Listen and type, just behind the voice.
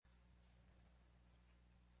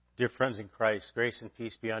Dear friends in Christ, grace and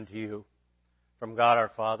peace be unto you from God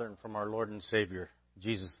our Father and from our Lord and Savior,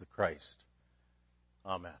 Jesus the Christ.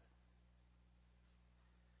 Amen.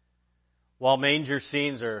 While manger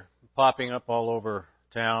scenes are popping up all over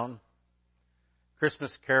town,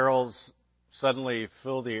 Christmas carols suddenly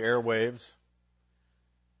fill the airwaves.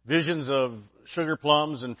 Visions of sugar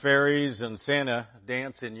plums and fairies and Santa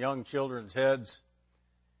dance in young children's heads.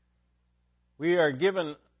 We are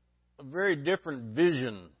given a very different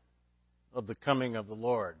vision of the coming of the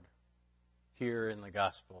Lord here in the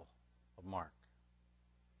Gospel of Mark.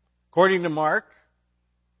 According to Mark,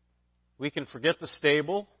 we can forget the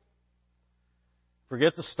stable,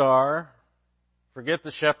 forget the star, forget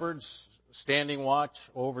the shepherds standing watch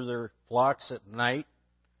over their flocks at night.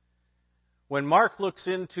 When Mark looks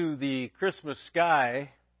into the Christmas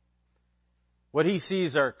sky, what he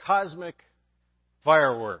sees are cosmic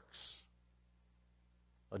fireworks.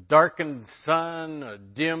 A darkened sun, a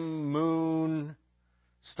dim moon,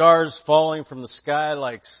 stars falling from the sky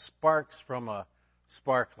like sparks from a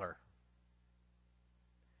sparkler.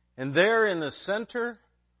 And there in the center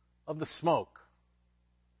of the smoke,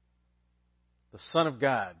 the Son of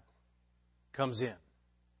God comes in.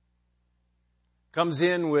 Comes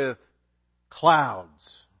in with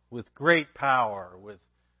clouds, with great power, with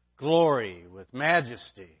glory, with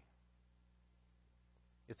majesty.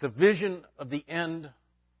 It's a vision of the end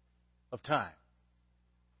of time.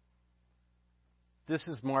 This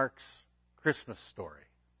is Mark's Christmas story.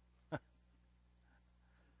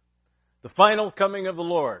 The final coming of the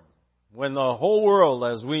Lord, when the whole world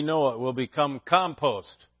as we know it will become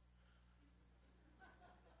compost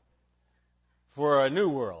for a new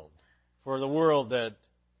world, for the world that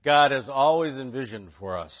God has always envisioned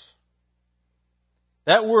for us.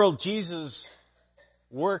 That world Jesus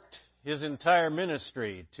worked His entire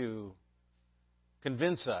ministry to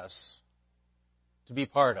convince us to be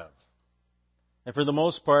part of. And for the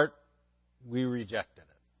most part, we rejected it.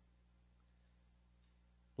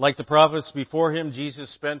 Like the prophets before Him,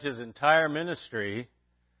 Jesus spent His entire ministry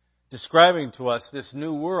describing to us this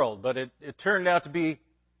new world, but it turned out to be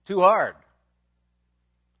too hard.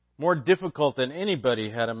 More difficult than anybody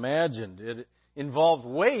had imagined. It involved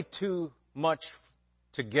way too much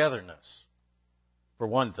togetherness, for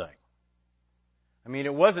one thing. I mean,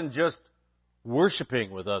 it wasn't just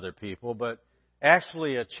worshiping with other people, but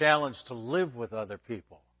actually a challenge to live with other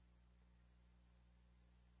people.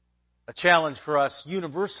 A challenge for us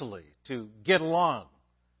universally to get along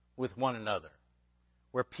with one another,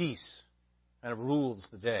 where peace kind of rules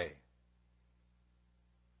the day.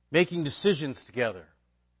 Making decisions together.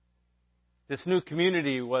 This new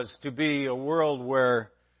community was to be a world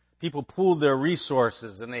where people pooled their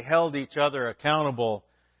resources and they held each other accountable.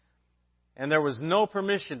 And there was no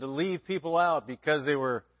permission to leave people out because they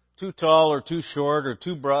were too tall or too short or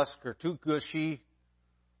too brusque or too gushy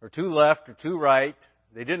or too left or too right.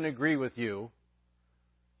 They didn't agree with you.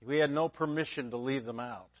 We had no permission to leave them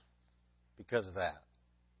out because of that.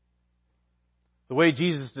 The way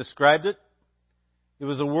Jesus described it, it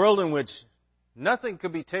was a world in which nothing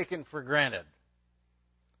could be taken for granted.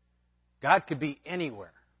 God could be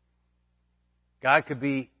anywhere. God could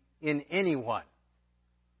be in anyone.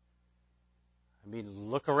 I mean,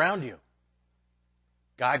 look around you.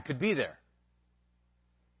 God could be there.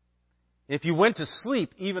 If you went to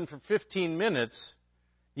sleep even for 15 minutes,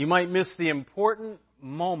 you might miss the important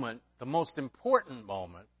moment, the most important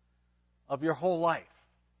moment of your whole life.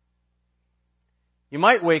 You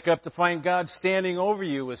might wake up to find God standing over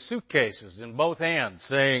you with suitcases in both hands,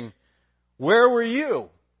 saying, "Where were you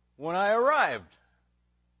when I arrived?"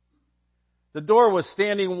 The door was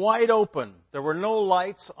standing wide open. There were no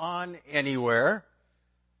lights on anywhere.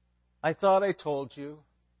 I thought I told you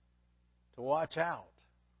to watch out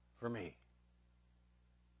for me.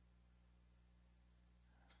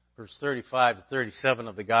 Verse 35 to 37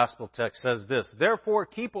 of the gospel text says this, "Therefore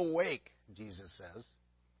keep awake," Jesus says,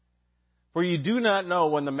 "for you do not know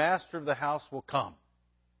when the master of the house will come.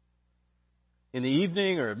 In the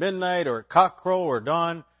evening or at midnight or at cockcrow or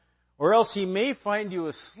dawn, or else he may find you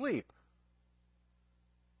asleep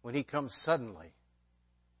when he comes suddenly.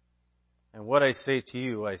 And what I say to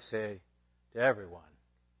you, I say to everyone.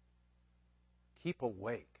 Keep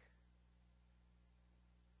awake."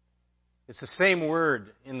 It's the same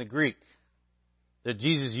word in the Greek that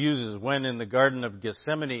Jesus uses when in the Garden of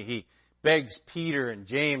Gethsemane he begs Peter and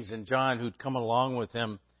James and John who'd come along with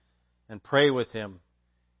him and pray with him.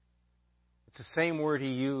 It's the same word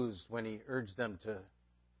he used when he urged them to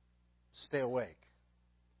stay awake,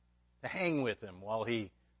 to hang with him while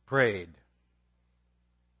he prayed.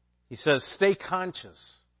 He says, stay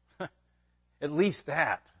conscious. At least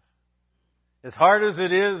that. As hard as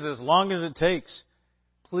it is, as long as it takes,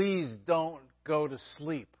 please don't go to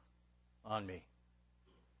sleep on me.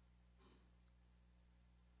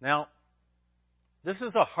 Now, this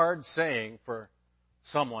is a hard saying for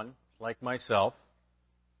someone like myself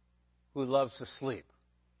who loves to sleep.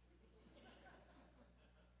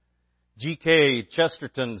 G.K.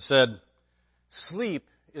 Chesterton said, "Sleep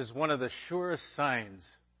is one of the surest signs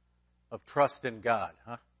of trust in God."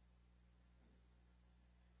 Huh?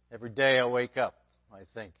 Every day I wake up, I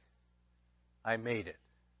think, I made it.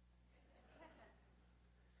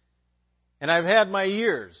 And I've had my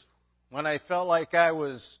years when I felt like I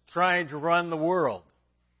was trying to run the world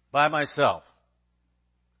by myself.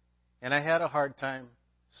 And I had a hard time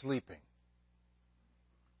sleeping.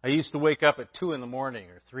 I used to wake up at 2 in the morning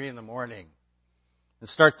or 3 in the morning and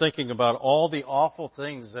start thinking about all the awful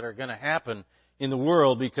things that are going to happen in the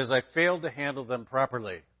world because I failed to handle them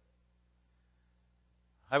properly.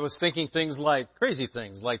 I was thinking things like, crazy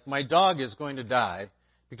things, like my dog is going to die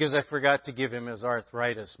because I forgot to give him his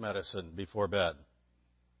arthritis medicine before bed.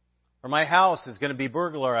 Or my house is going to be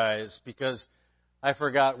burglarized because I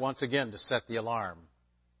forgot once again to set the alarm.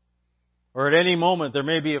 Or at any moment there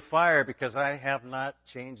may be a fire because I have not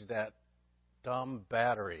changed that dumb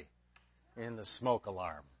battery in the smoke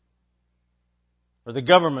alarm. Or the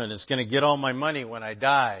government is going to get all my money when I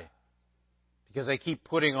die because I keep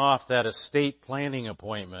putting off that estate planning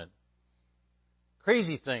appointment.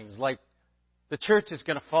 Crazy things like the church is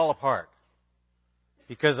going to fall apart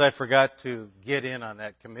because I forgot to get in on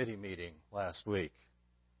that committee meeting last week.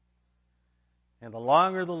 And the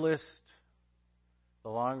longer the list, the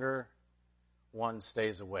longer one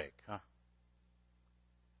stays awake. Huh?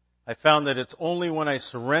 I found that it's only when I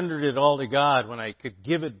surrendered it all to God, when I could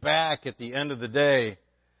give it back at the end of the day,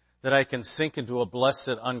 that I can sink into a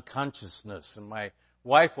blessed unconsciousness. And my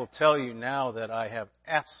wife will tell you now that I have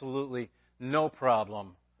absolutely no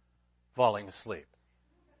problem falling asleep.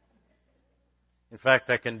 In fact,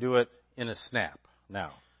 I can do it in a snap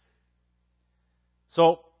now.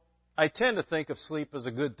 So, I tend to think of sleep as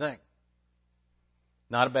a good thing,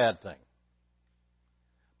 not a bad thing.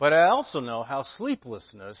 But I also know how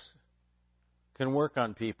sleeplessness can work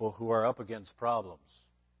on people who are up against problems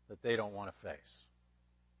that they don't want to face.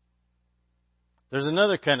 There's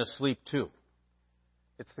another kind of sleep, too.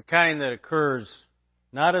 It's the kind that occurs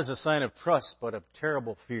not as a sign of trust, but of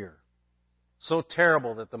terrible fear. So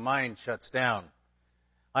terrible that the mind shuts down.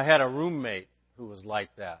 I had a roommate who was like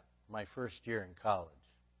that my first year in college.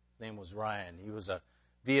 His name was Ryan. He was a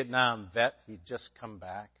Vietnam vet. He'd just come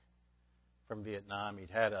back from Vietnam.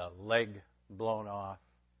 He'd had a leg blown off.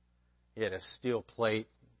 He had a steel plate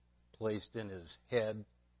placed in his head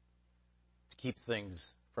to keep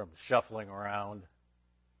things from shuffling around.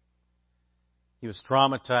 He was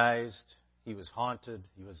traumatized. He was haunted.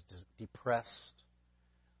 He was depressed.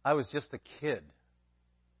 I was just a kid.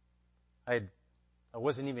 I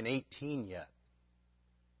wasn't even 18 yet.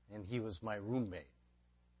 And he was my roommate.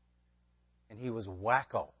 And he was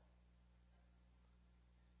wacko.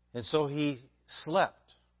 And so he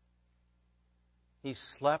slept. He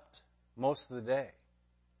slept most of the day.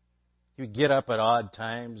 He would get up at odd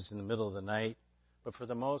times in the middle of the night, but for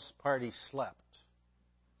the most part he slept.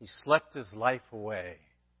 He slept his life away.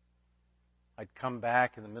 I'd come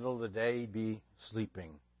back in the middle of the day, he'd be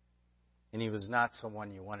sleeping. And he was not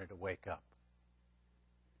someone you wanted to wake up.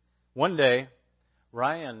 One day,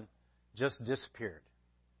 Ryan just disappeared.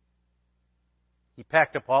 He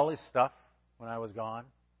packed up all his stuff when I was gone,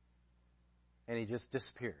 and he just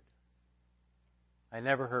disappeared. I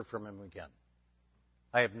never heard from him again.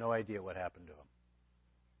 I have no idea what happened to him.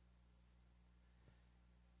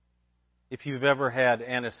 If you've ever had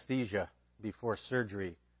anesthesia before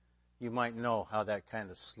surgery, you might know how that kind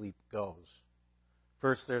of sleep goes.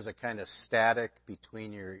 First, there's a kind of static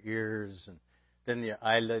between your ears, and then the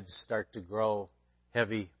eyelids start to grow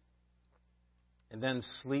heavy. And then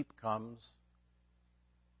sleep comes,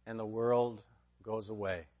 and the world goes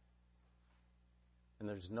away. And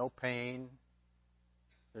there's no pain,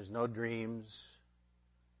 there's no dreams,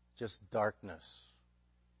 just darkness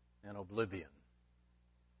and oblivion.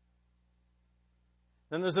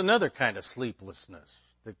 Then there's another kind of sleeplessness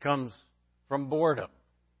that comes from boredom.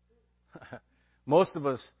 Most of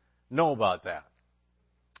us know about that.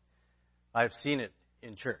 I've seen it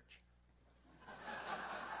in church.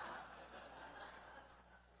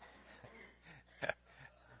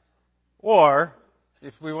 Or,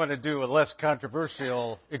 if we want to do a less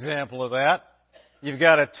controversial example of that, you've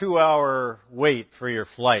got a 2-hour wait for your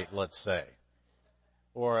flight, let's say.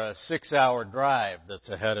 Or a 6-hour drive that's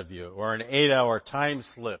ahead of you. Or an 8-hour time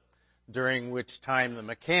slip during which time the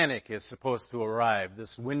mechanic is supposed to arrive,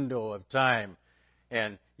 this window of time,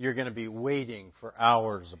 and you're going to be waiting for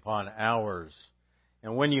hours upon hours.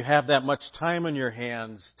 And when you have that much time on your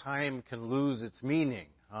hands, time can lose its meaning,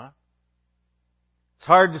 huh? It's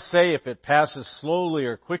hard to say if it passes slowly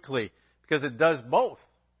or quickly, because it does both,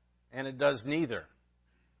 and it does neither.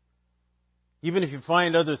 Even if you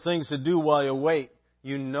find other things to do while you wait,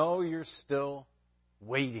 you know you're still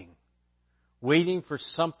waiting. Waiting for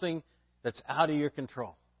something that's out of your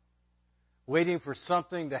control. Waiting for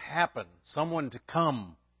something to happen, someone to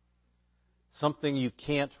come, something you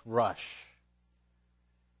can't rush.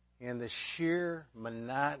 And the sheer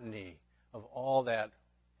monotony of all that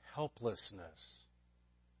helplessness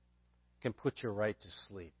can put you right to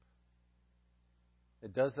sleep.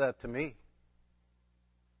 It does that to me.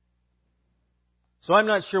 So I'm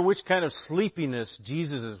not sure which kind of sleepiness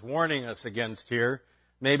Jesus is warning us against here.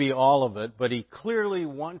 Maybe all of it. But He clearly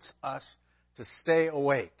wants us to stay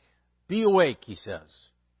awake. Be awake, He says.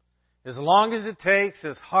 As long as it takes,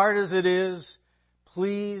 as hard as it is,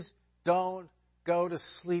 please don't go to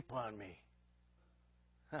sleep on me.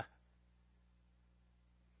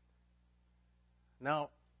 Now,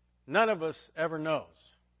 none of us ever knows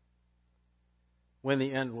when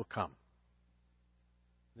the end will come.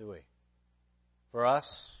 Do we? For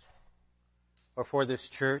us, or for this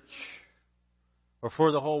church, or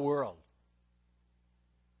for the whole world.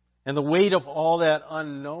 And the weight of all that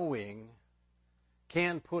unknowing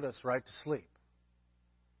can put us right to sleep.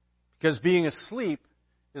 Because being asleep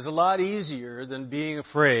is a lot easier than being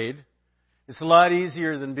afraid. It's a lot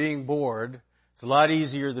easier than being bored. It's a lot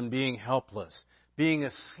easier than being helpless. Being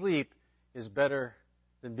asleep is better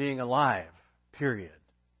than being alive, period.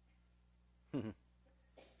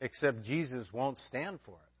 Except Jesus won't stand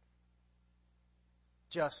for it.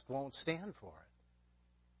 Just won't stand for it.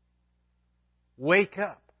 Wake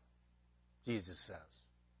up, Jesus says.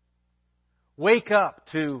 Wake up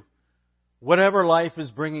to whatever life is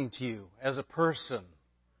bringing to you as a person,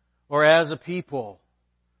 or as a people,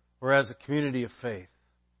 or as a community of faith.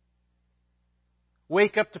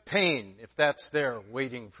 Wake up to pain if that's there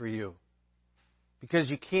waiting for you. Because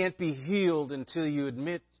you can't be healed until you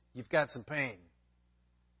admit you've got some pain.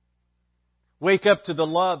 Wake up to the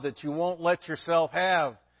love that you won't let yourself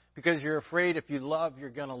have because you're afraid if you love,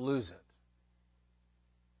 you're going to lose it.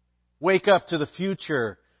 Wake up to the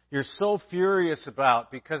future you're so furious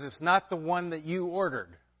about because it's not the one that you ordered.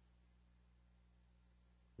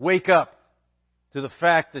 Wake up to the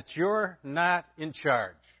fact that you're not in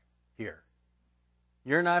charge here.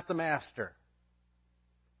 You're not the master.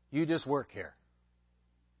 You just work here.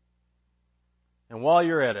 And while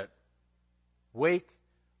you're at it, wake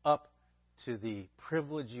up to the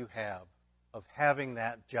privilege you have of having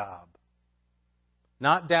that job.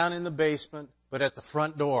 Not down in the basement, but at the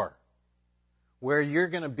front door, where you're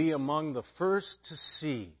going to be among the first to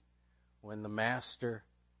see when the Master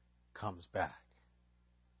comes back.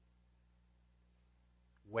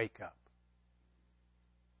 Wake up.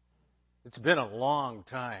 It's been a long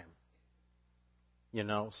time,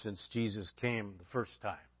 since Jesus came the first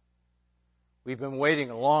time. We've been waiting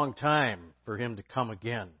a long time for Him to come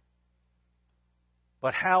again.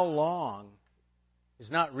 But how long is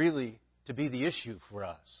not really to be the issue for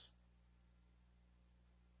us.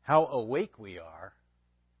 How awake we are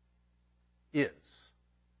is.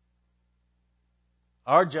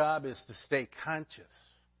 Our job is to stay conscious,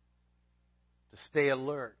 to stay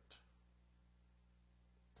alert,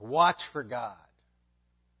 to watch for God,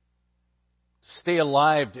 to stay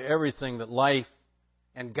alive to everything that life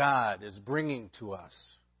and God is bringing to us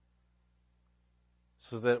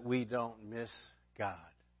so that we don't miss God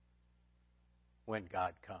when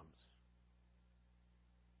God comes.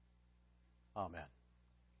 Amen.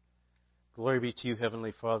 Glory be to you,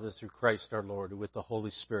 Heavenly Father, through Christ our Lord, who with the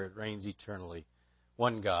Holy Spirit reigns eternally,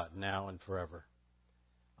 one God, now and forever.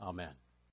 Amen.